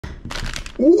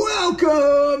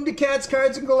Welcome to Cats,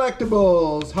 Cards, and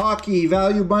Collectibles Hockey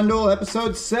Value Bundle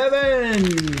Episode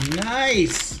 7.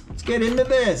 Nice. Let's get into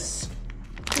this.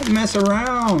 Don't mess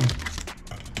around.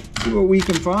 See what we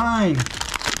can find.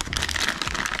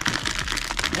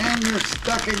 And they're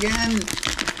stuck again.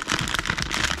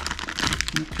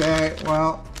 Okay,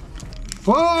 well,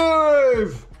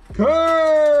 5 cards.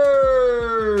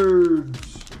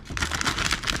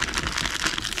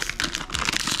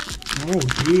 Oh,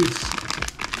 geez.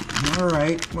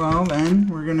 Alright, well then,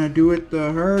 we're gonna do it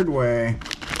the hard way.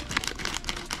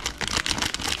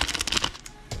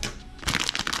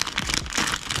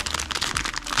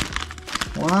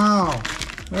 Wow,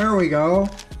 there we go.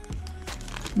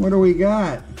 What do we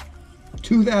got?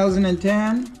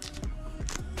 2010.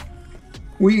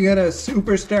 We got a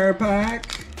Superstar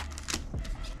pack.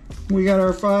 We got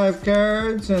our 5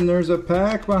 cards, and there's a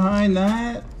pack behind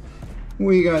that.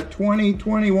 We got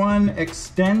 2021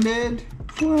 Extended.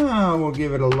 Wow, we'll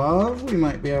give it a love. We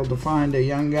might be able to find a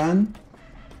young gun.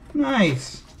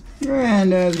 Nice.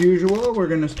 And as usual, we're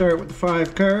going to start with the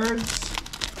 5 cards.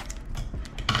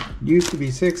 Used to be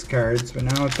 6 cards, but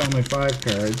now it's only 5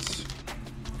 cards.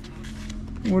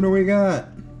 What do we got?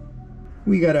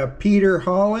 We got a Peter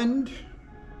Holland.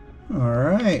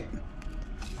 Alright.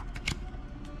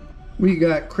 We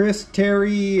got Chris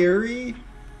Terry.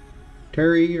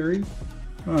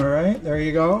 Alright, there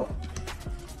you go.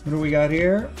 What do we got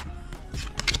here?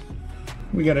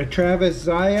 We got a Travis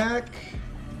Zajac.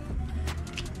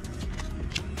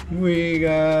 We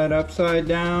got Upside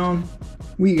Down.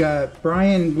 We got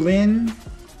Brian Glynn.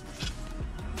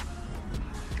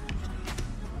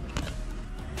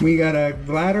 We got a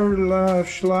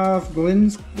Vladislav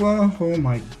Glinskla. Oh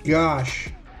my gosh.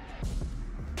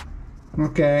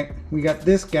 Okay, we got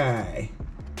this guy.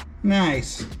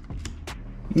 Nice.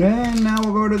 And now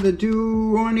we'll go to the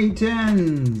 2010s.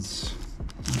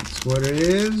 That's what it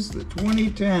is, the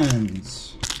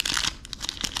 2010s.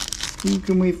 Who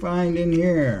can we find in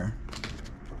here?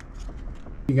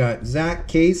 We got Zach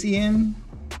Kasian,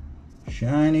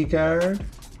 shiny card.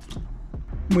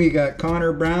 We got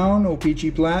Connor Brown,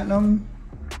 OPG Platinum.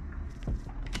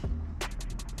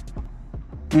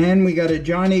 And we got a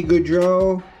Johnny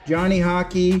Gaudreau, Johnny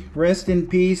Hockey, rest in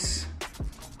peace.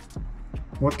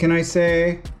 What can I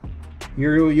say?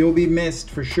 You'll be missed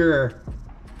for sure.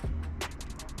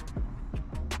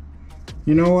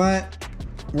 You know what?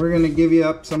 We're gonna give you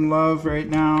up some love right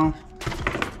now.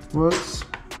 Whoops.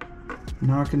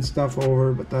 Knocking stuff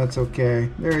over, but that's okay.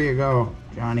 There you go.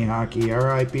 Johnny Hockey,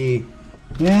 RIP.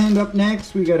 And up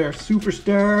next, we got our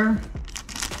Superstar.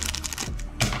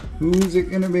 Who's it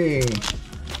gonna be?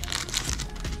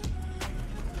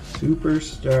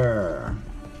 Superstar.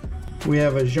 We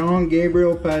have a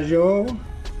Jean-Gabriel Pageau.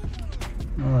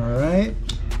 Alright.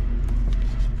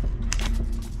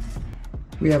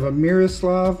 We have a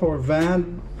Miroslav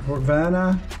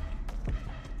Horvana.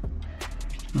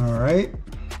 Alright.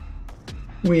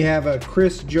 We have a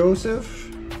Chris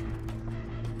Joseph.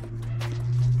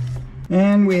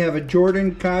 And we have a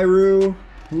Jordan Kyrou.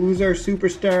 Who's our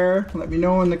Superstar? Let me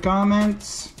know in the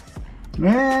comments.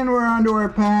 And we're on to our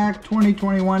pack,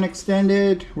 2021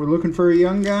 Extended. We're looking for a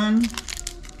young gun.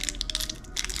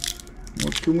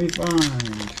 What can we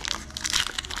find?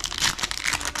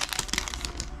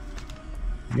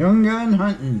 Young gun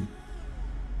hunting.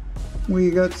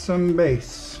 We got some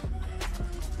base.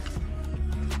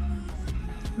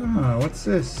 Ah, what's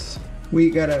this? We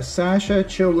got a Sasha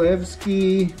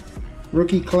Cholevsky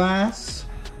rookie class.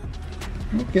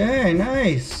 Okay,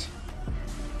 nice.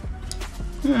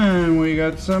 And we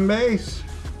got some base.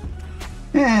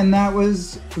 And that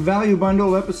was Value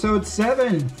Bundle Episode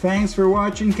 7. Thanks for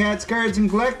watching Cats, Cards, and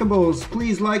Collectibles.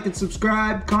 Please like and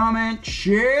subscribe, comment,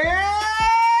 share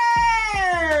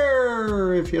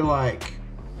if you like.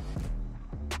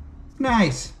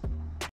 Nice.